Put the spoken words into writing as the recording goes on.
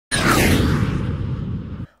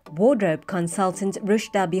Wardrobe consultant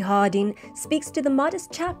Rushda speaks to the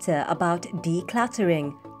modest chapter about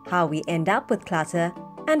decluttering, how we end up with clutter,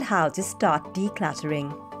 and how to start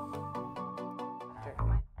decluttering.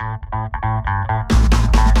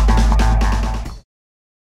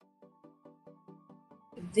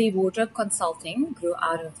 The wardrobe consulting grew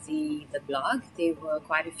out of the blog. There were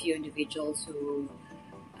quite a few individuals who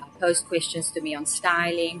posed questions to me on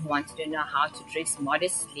styling, who wanted to know how to dress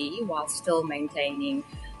modestly while still maintaining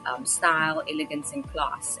style, elegance, and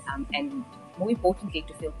class, and more importantly,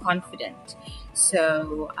 to feel confident.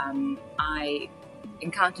 So I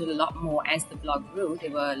encountered a lot more as the blog grew. There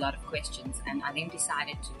were a lot of questions, and I then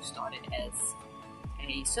decided to start it as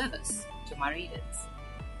a service to my readers.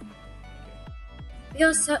 There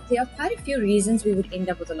are quite a few reasons we would end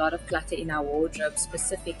up with a lot of clutter in our wardrobe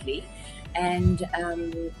specifically, and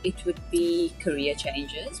it would be career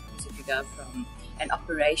changes, because if you go from an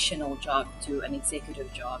operational job to an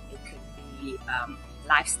executive job, it could be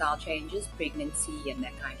lifestyle changes, pregnancy and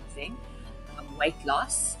that kind of thing, weight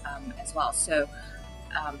loss as well, so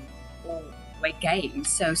or weight gain.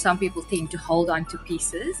 So some people tend to hold on to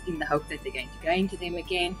pieces in the hope that they're going to go into them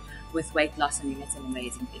again. With weight loss, I mean, it's an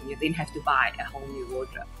amazing thing. You then have to buy a whole new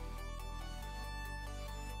wardrobe.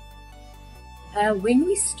 When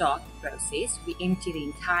we start the process, we empty the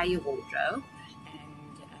entire wardrobe,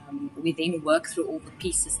 and we then work through all the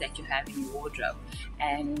pieces that you have in your wardrobe.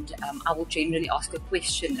 And I will generally ask a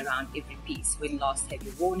question around every piece. When last have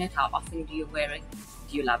you worn it? How often do you wear it?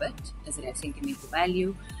 Do you love it? Does it have sentimental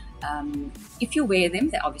value? If you wear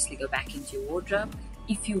them, they obviously go back into your wardrobe.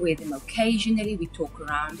 If you wear them occasionally, we talk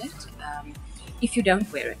around it. If you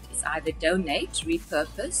don't wear it, it's either donate,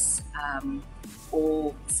 repurpose,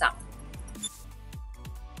 or sell.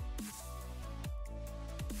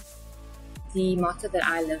 The motto that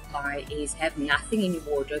I live by is have nothing in your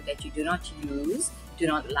wardrobe that you do not use, do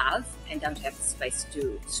not love, and don't have the space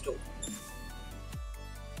to store.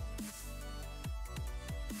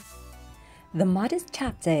 The modest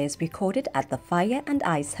chapter is recorded at the Fire and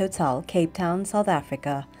Ice Hotel, Cape Town, South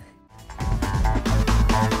Africa.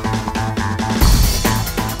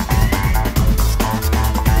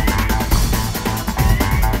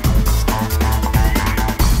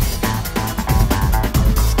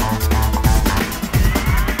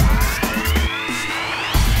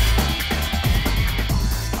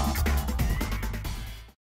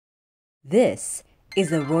 This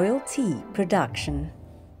is a RoyalT production.